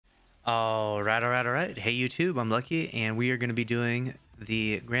All right, all right, all right. Hey YouTube, I'm Lucky, and we are going to be doing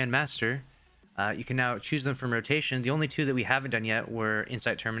the GrandMaster. You can now choose them from rotation. The only two that we haven't done yet were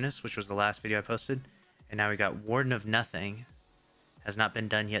Insight Terminus, which was the last video I posted, and now we got Warden of Nothing. Has not been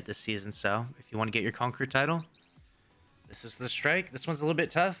done yet this season, so if you want to get your Conqueror title, this is the strike. This one's a little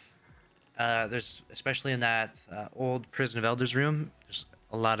bit tough. There's, especially in that old Prison of Elders room, there's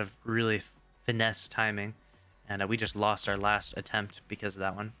a lot of really finesse timing, and we just lost our last attempt because of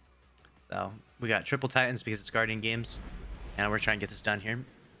that one. So we got triple Titans because it's Guardian games, and we're trying to get this done here.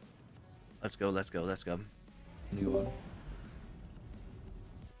 Let's go, let's go, let's go. New one.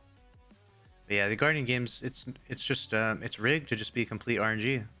 But yeah, the Guardian games, it's just it's rigged to just be complete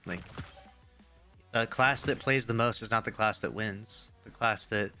RNG. Like, the class that plays the most is not the class that wins. The class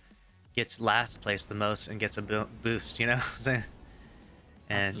that gets last place the most and gets a boost, you know what I'm saying?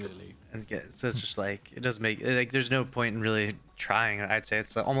 Absolutely. So it's just like, it doesn't make, like, there's no point in really trying. I'd say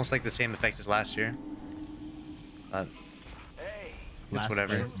it's almost like the same effect as last year, but it's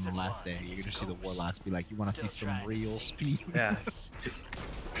whatever. On the last day, you're gonna see the warlocks be like, you want to see some real speed? Yeah.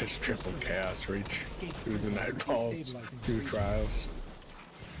 Just triple chaos reach through the nightfalls, through trials.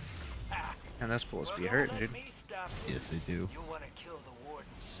 And those pools be hurting, dude. Yes, they do.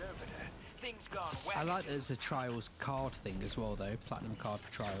 I like there's a trials card thing as well though, platinum card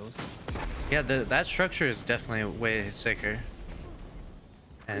for trials. Yeah, that structure is definitely way sicker.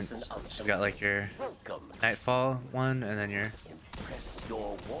 And so you got like your Nightfall one, and then your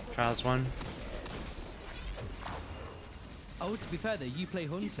Trials one. Oh, to be fair though, you play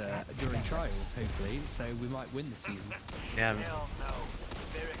Hunter during trials, hopefully, so we might win this season. Yeah,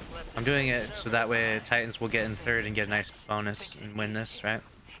 I'm doing it so that way Titans will get in third and get a nice bonus and win this, right?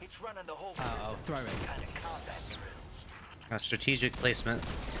 Oh, throw it. A strategic placement.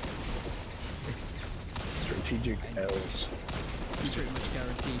 Strategic L's. You're pretty much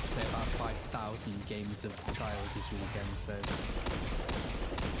guaranteed to play about 5,000 games of trials this weekend, so...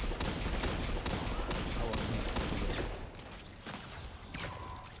 I want him to do it.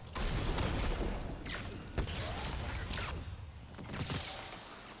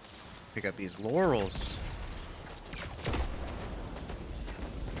 Pick up these laurels.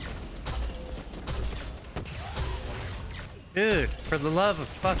 Dude, for the love of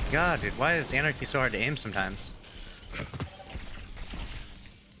fuck God, dude, why is Anarchy so hard to aim sometimes?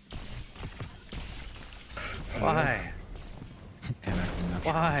 Why?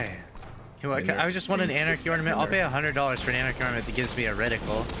 Why? I just want an Anarchy ornament. I'll pay $100 for an Anarchy ornament that gives me a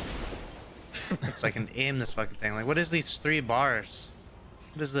reticle. So I can aim this fucking thing. Like, what is these 3 bars?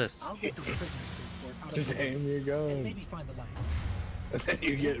 What is this? Just aim your gun. Maybe find the lights. And then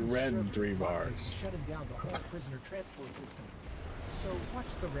you get red in 3 bars. Shutting down the whole prisoner transport system. So watch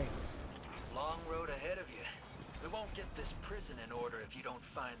the rails. Long road ahead of you. We won't get this prison in order if you don't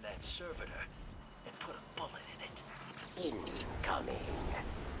find that servitor and put a bullet in it. Incoming.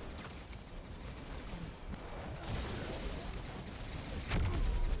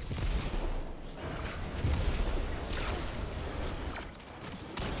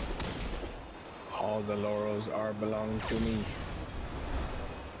 All the laurels are belong to me.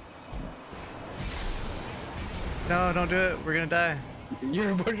 No, don't do it. We're gonna die.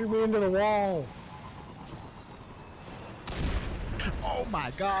 You're pushing me into the wall. Oh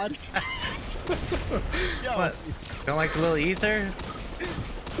my god! Yo, What? Don't like the little ether?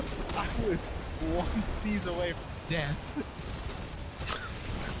 I was 1 sneeze away from death.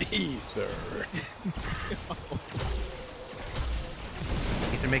 Ether.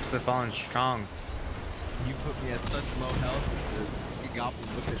 Ether makes the fallen strong. You put me at such low health, the goblin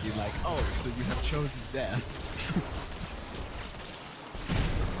looked at you like, oh, so you have chosen death.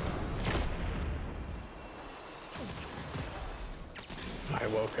 I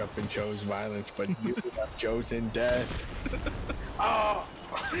woke up and chose violence, but you have chosen death. Oh!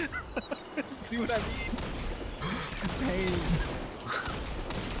 See what I mean? Pain.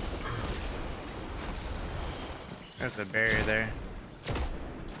 There's a barrier there.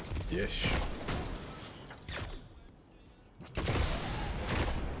 Yes.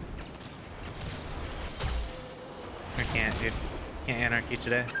 I can't, dude. Can't Anarchy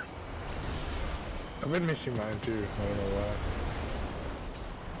today. I've been missing mine too. I don't know why.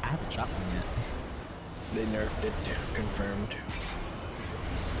 I haven't shot one yet. They nerfed it. Confirmed.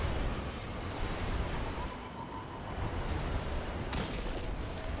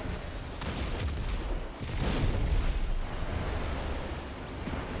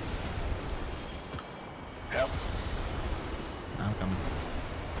 Help. I'm coming.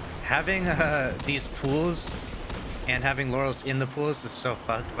 Having these pools and having laurels in the pools is so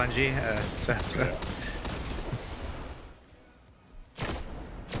fucked, Bungie. Yeah.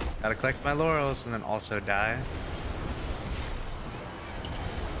 Gotta collect my laurels and then also die.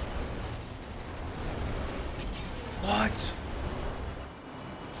 What?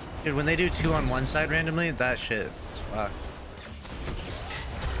 Dude, when they do 2 on one side randomly, that shit is fucked.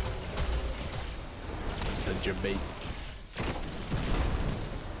 The debate.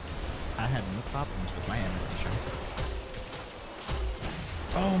 I had no problems with my ammunition.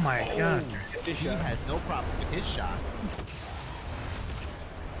 Oh my god. He had no problem with his shots.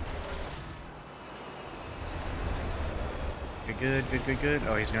 Good, good, good, good.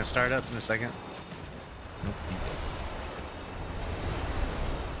 Oh, he's gonna start up in a second. Nope, he did.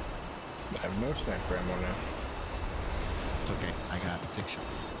 I have no sniper ammo now. It's okay. I got 6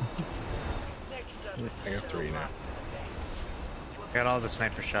 shots. Next up I is got 3 now. Got all the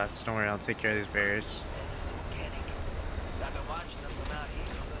sniper shots. Don't worry, I'll take care of these barriers. I've been watching them from out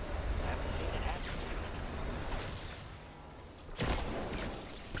here, but haven't seen it happen.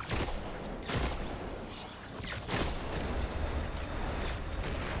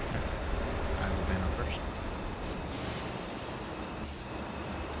 I will ban up first.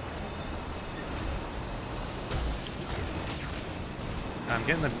 I'm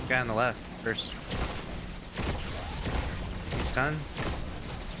getting the guy on the left first. He's stunned.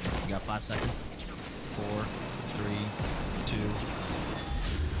 You got 5 seconds. 4, 3, 2.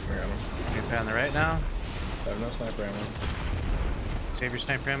 I got him. Get guy on the right now. I have no sniper ammo. Save your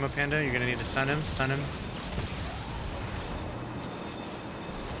sniper ammo, Panda. You're gonna need to stun him. Stun him.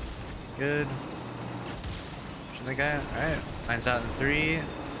 Good. Shoot the guy. Alright. Mine's out in 3,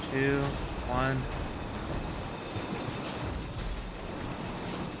 2, 1.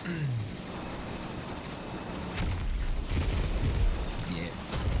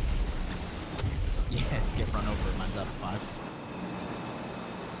 Yes. Yes, get run over. Mine's out of 5.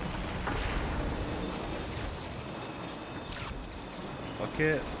 Fuck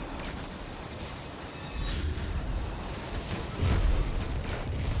it.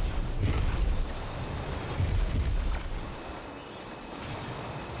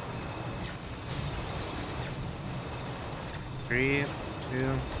 Three, 2,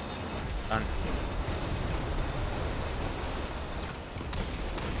 done.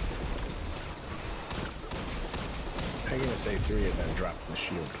 I'm gonna say 3 and then drop the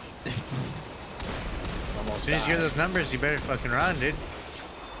shield. As soon as you hear those numbers, you better fucking run, dude.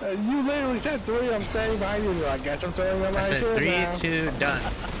 You literally said 3. I'm standing behind you. I guess I'm throwing on my I said shield 3, now. 2, done.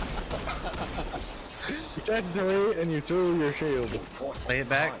 You said 3 and you threw your shield. Play it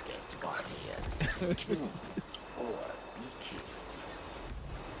back.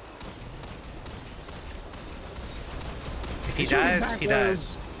 If he dies, he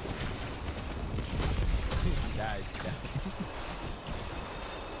dies. He died. Yeah.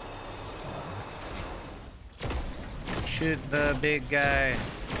 Shoot the big guy.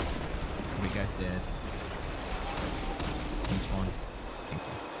 We got dead. He's one. Thank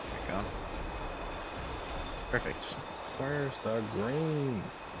you. There we go. Perfect. Where's the green?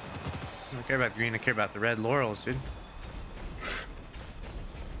 I don't care about green, I care about the red laurels, dude.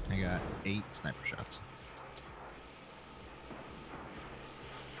 I got 8 sniper shots.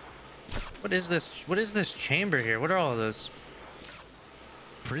 What is this? What is this chamber here? What are all those?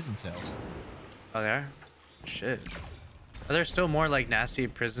 Prison cells. Oh, they are? Shit. Are there still more like nasty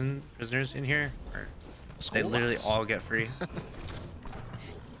prisoners in here? Or they literally all get free? I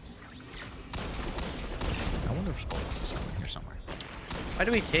wonder if Skolats is still in here somewhere. Why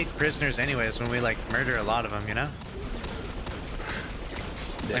do we take prisoners anyways when we like murder a lot of them, you know?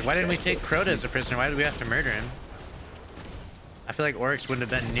 Like, why didn't we take Crota as a prisoner? Why did we have to murder him? I feel like Oryx wouldn't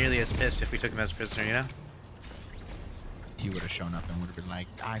have been nearly as pissed if we took him as a prisoner, you know? He would have shown up and would have been like,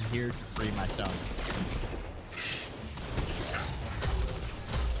 I'm here to free myself.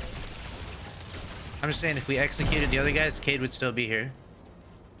 I'm just saying, if we executed the other guys, Cade would still be here.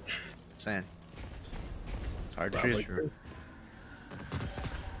 Just saying. It's hard Probably truth.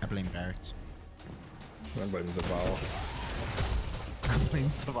 I blame Barrett. I blame Zavala. I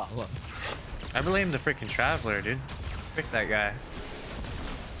blame Zavala. I blame the freaking Traveler, dude. Frick that guy.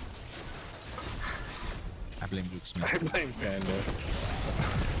 I blame Luke I Smith. blame Panda.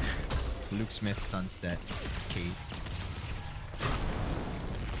 Luke Smith, Sunset, Kate.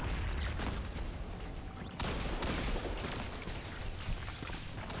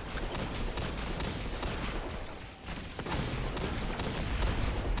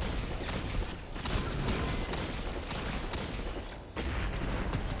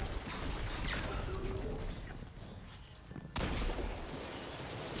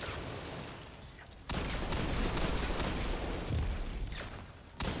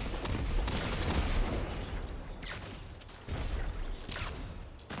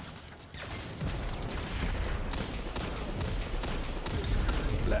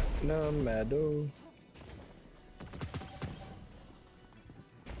 Platinum medal.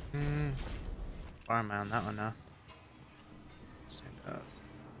 Far am I on that one now? Stand up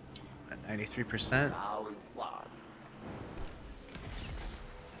at 93%. Round one.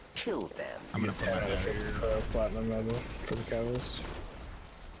 Kill them. I'm gonna put my battery. Platinum medal for the catalyst.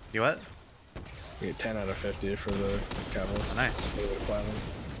 You what? You get 10 out of 50 for the catalyst. Oh, nice. Go to platinum.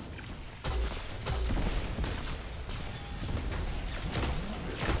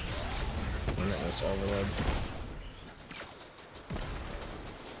 Relentless overload.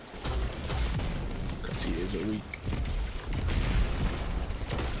 Because he is a weak.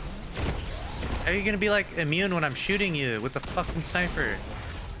 How are you gonna be like immune when I'm shooting you with the fucking sniper?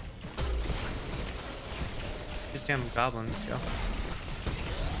 These damn goblins, yo.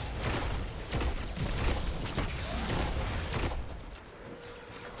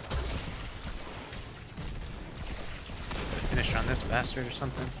 Finish on this bastard or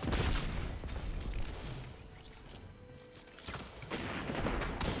something.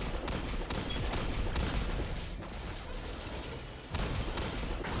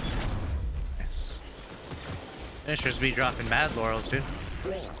 Nice. Finishers be dropping mad laurels, dude.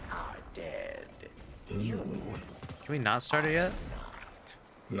 They are dead. You Can we not start it yet?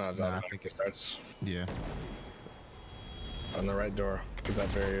 No, Nah, I think it starts Yeah. on the right door. Give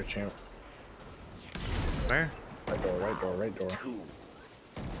that barrier, champ. Where? Right door, right door, right door. two.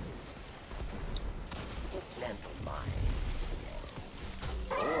 Dismantle mines.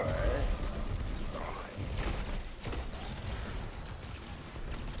 Or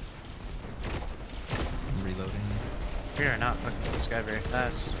I'm reloading. We are not fucking with this guy very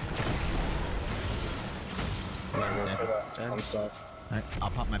fast. And then we'll put Dead. that on stop. Alright, I'll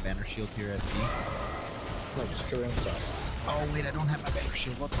pop my banner shield here at B. No, just kill him, stop. Oh wait, I don't have my banner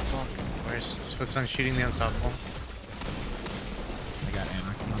shield. What the fuck? Where's just focus on shooting the unstoppable? I got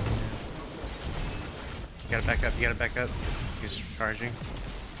anarchy on here. You gotta back up, you gotta back up. He's charging.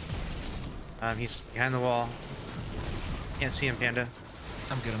 He's behind the wall. Can't see him, Panda.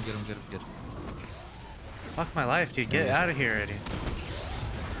 I'm good. I'm good. I'm good. I'm good. Fuck my life, dude. Get out of here already.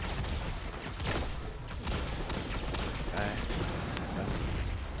 Okay.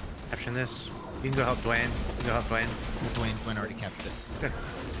 Capturing this. You can go help Dwayne. You can go help Dwayne. Dwayne already captured it. Good.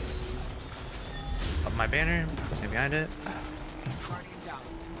 Up my banner. Stay behind it.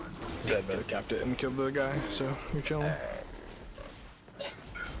 Dead, but capped it and killed the guy, so you're chilling.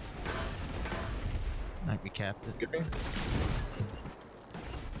 Like we capped it. Good me.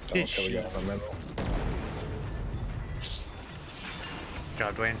 Good I'll kill the guy in the middle. Good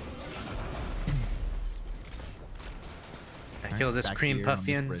job, Dwayne. I Alright, kill this back cream here on this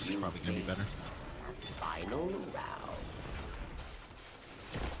puffian. bridge is probably gonna be better. final round.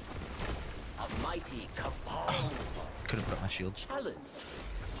 A mighty cabal Couldn't put up my shield. challenge.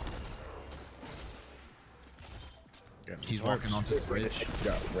 He's walking onto the bridge.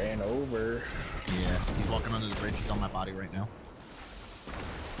 Got ran over. Yeah, he's walking onto the bridge. He's on my body right now.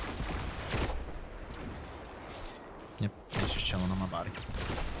 Yep, he's just chilling on my body.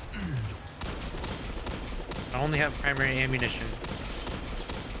 I only have primary ammunition.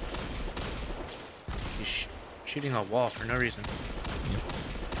 He's shooting a wall for no reason.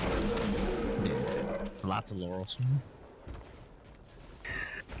 Yeah. Lots of laurels.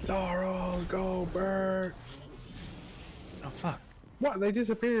 Laurel, go, Bert. Oh fuck. What? They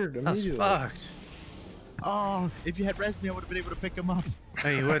disappeared That was immediately. fucked. Oh, if you had res me, I would have been able to pick him up. No,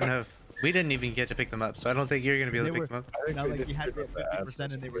 you wouldn't have. We didn't even get to pick them up, so I don't think you're gonna be able to They pick them up. I think No, they like you had to disappeared get on the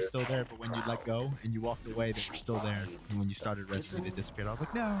 50% and they were still there, but when you let go and you walked away, they were still there. And when you started resting, they disappeared. I was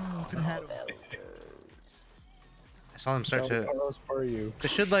like, no, I could have had them. I saw them start to. Those for you. It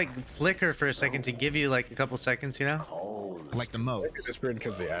should like flicker for a second to give you like a couple seconds, you know? Like the They modes. disappeared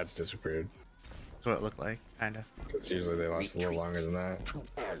because the ads disappeared. That's what it looked like, kinda. Because usually they last a little longer than that. To It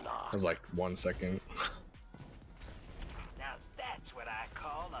airlock. was like 1 second. Now that's what I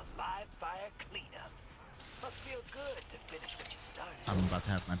call a live fire cleanup. Must feel good to finish what you started. I'm about to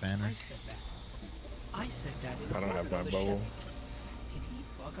have my banner. I said that. I said that. in I don't front have of my the bow. ship. Did he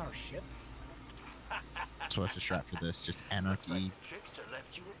bug our ship? So what's the strat for this? Just anarchy, Like the trickster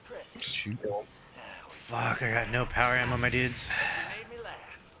left you a present. shoot. Fuck, I got no power ammo, my dudes. It made me laugh.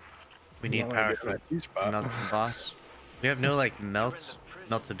 We need Wanna power get for that key spot. melt the boss. We have no like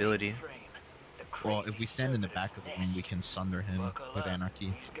meltability. Well, if we stand in the back of the room, we can sunder him with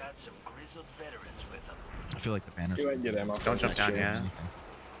anarchy. He's got some grizzled veterans with him. I feel like the banner's You might get ammo. Don't jump down, yeah. Anything.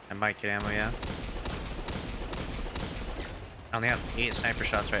 I might get ammo, yeah. I only have 8 sniper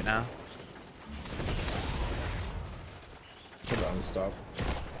shots right now. Put it on stop.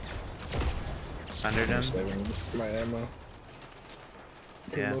 Sundered I'm him. saving my ammo.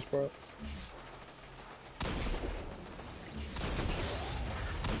 for Yeah. the most part.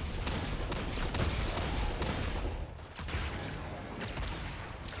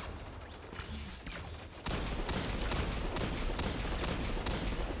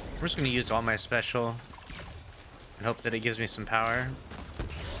 I'm just gonna use all my special and hope that it gives me some power.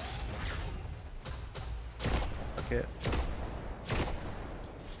 Okay.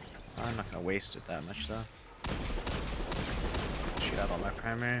 I'm not gonna waste it that much though. Shoot out all my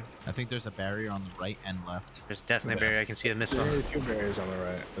primary. I think there's a barrier on the right and left. There's definitely a barrier. I can see a missile. There are 2 barriers on the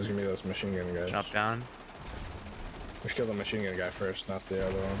right. There's gonna be those machine gun guys. Drop down. We should kill the machine gun guy first, not the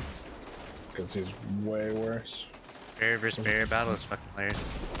other one. Because he's way worse. Barrier versus barrier battle is fucking hilarious.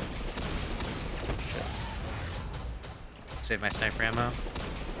 Shit. Save my sniper ammo.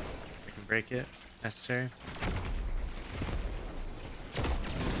 I can break it. Necessary.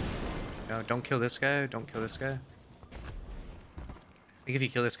 No, don't kill this guy. Don't kill this guy. I think if you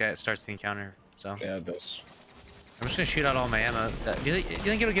kill this guy, it starts the encounter. So Yeah, it does. I'm just gonna shoot out all my ammo. Do you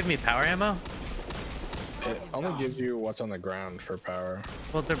think it'll give me power ammo? It only gives you what's on the ground for power.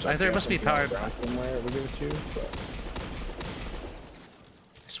 Well, So if there you must be have something power. on the ground somewhere, it will give it to you, but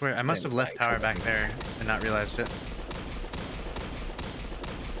I swear, I must have left power back there and not realized it.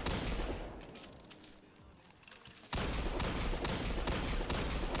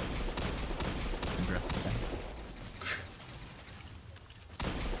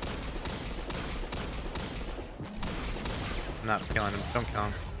 I'm not killing him. Don't kill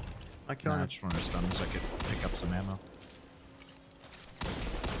him. I'm not killing I him. just want to stun him so I could pick up some ammo.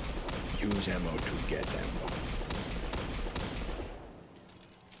 use ammo to get ammo.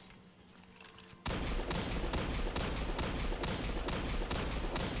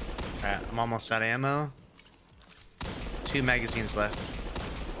 Alright, I'm almost out of ammo. 2 magazines left.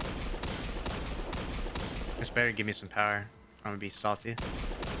 This better give me some power. I'm gonna be salty.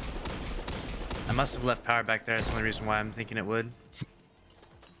 I must have left power back there. That's the only reason why I'm thinking it would.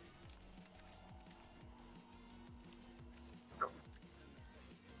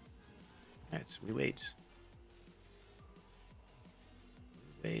 Alright, so we wait.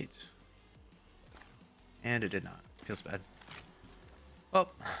 We wait. And it did not. Feels bad. Well,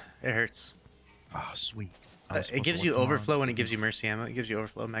 it hurts. Oh, sweet. I was It supposed gives to you work tomorrow. overflow when it gives you mercy ammo. It gives you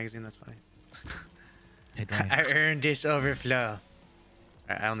overflow magazine. That's funny. Hey, Dwayne. I earned this overflow.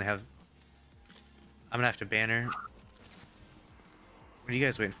 Alright, I only have... I'm gonna have to banner. What are you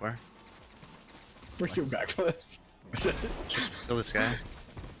guys waiting for? We're doing backflips. Just kill this guy.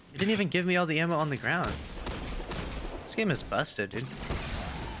 You didn't even give me all the ammo on the ground. This game is busted, dude.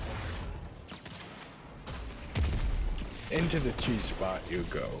 Into the cheese spot you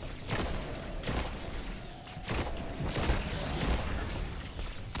go.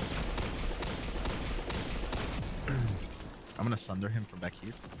 I'm gonna sunder him from back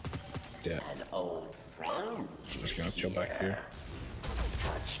here. Yeah. An old friend. Just gonna chill back here.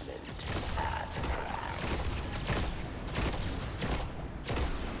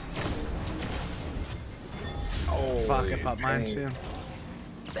 Oh, Fuck, I popped mine dang. too.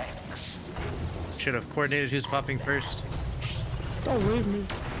 Should have coordinated who's popping first. Don't leave me.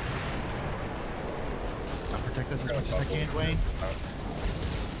 I'll protect us as much as I can, Dwayne.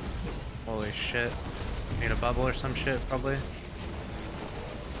 Holy shit. Need a bubble or some shit, probably.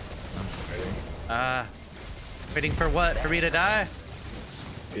 Waiting. Waiting for what? For me to die?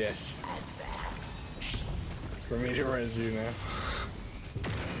 Yes. For me to res you now.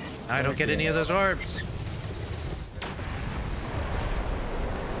 I don't get any of those orbs.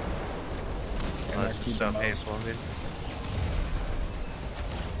 Oh, this is so painful, dude.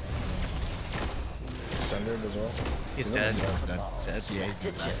 Sundered as well. He's dead. Dead. Dead. Yeah, he's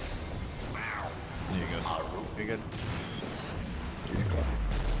dead. There you go. You're good.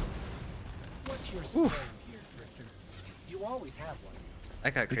 What's your stand here, Drifter? You always have one.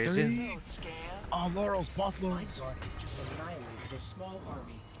 That got Victory. crazy. No scam. Oh, laurels, both My laurels. Guardian just annihilated a small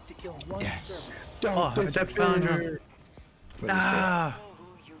army to kill one Yes. servant. Oh, Don't a dead palindrome. Ah, Know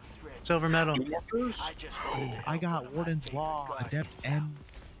who you threaten. silver medal. I just wanted to I help got one of Warden's my Law, favorite Adept, guardians and out.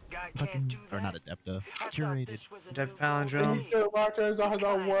 Guy can't fucking, do or not that. Adepta, I thought curated. this was a Dead new palindrome. role. These watchers are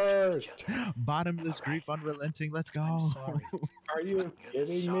the worst. Bottomless grief, unrelenting. Let's I'm go. sorry. Are you You're the kidding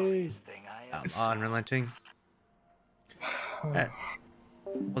me? sorriest thing I ever saw. Unrelenting. Alright.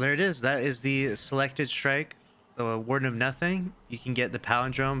 Well, there it is. That is the selected strike, the Warden of Nothing. You can get the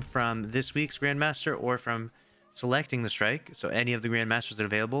palindrome from this week's Grandmaster or from selecting the strike. So any of the Grandmasters that are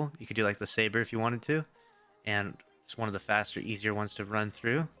available. You could do like the Saber if you wanted to. And it's one of the faster, easier ones to run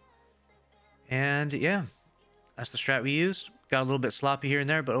through. And yeah, that's the strat we used. Got a little bit sloppy here and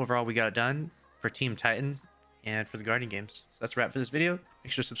there, but overall we got it done for Team Titan. and for the Guardian games. So that's a wrap for this video.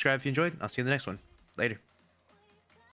 Make sure to subscribe if you enjoyed. I'll see you in the next one. Later.